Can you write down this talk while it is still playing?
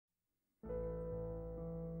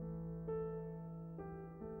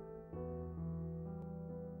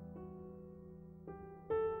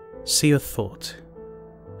Sea of Thought,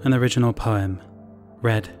 an original poem,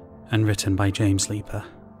 read and written by James Leeper.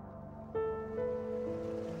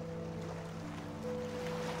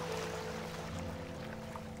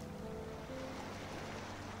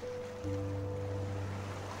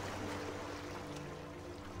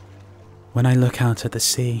 When I look out at the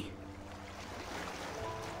sea,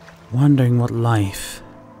 wondering what life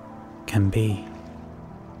can be,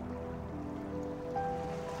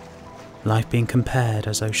 life being compared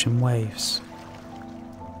as ocean waves,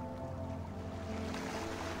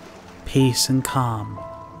 peace and calm,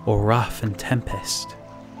 or rough and tempest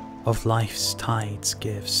of life's tides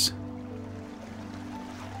gives.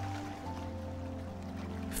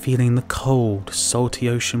 Feeling the cold, salty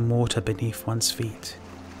ocean water beneath one's feet,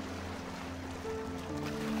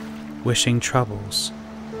 wishing troubles,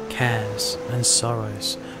 cares and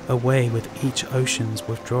sorrows away with each ocean's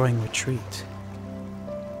withdrawing retreat.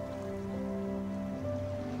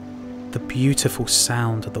 The beautiful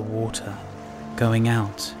sound of the water going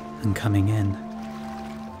out and coming in,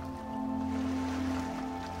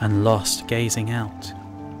 and lost gazing out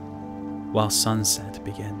while sunset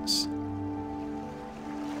begins.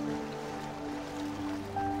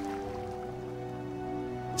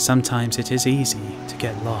 Sometimes it is easy to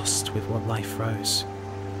get lost with what life throws.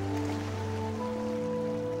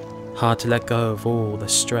 Hard to let go of all the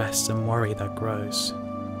stress and worry that grows.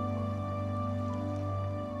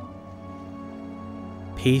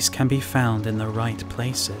 Peace can be found in the right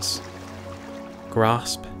places.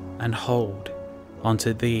 Grasp and hold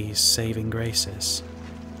onto these saving graces.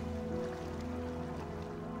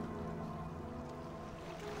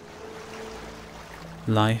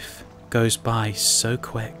 Life goes by so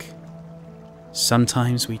quick.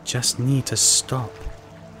 Sometimes we just need to stop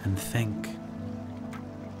and think.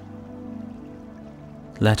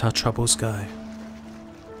 Let our troubles go,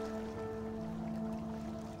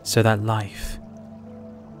 so that life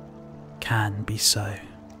can be so.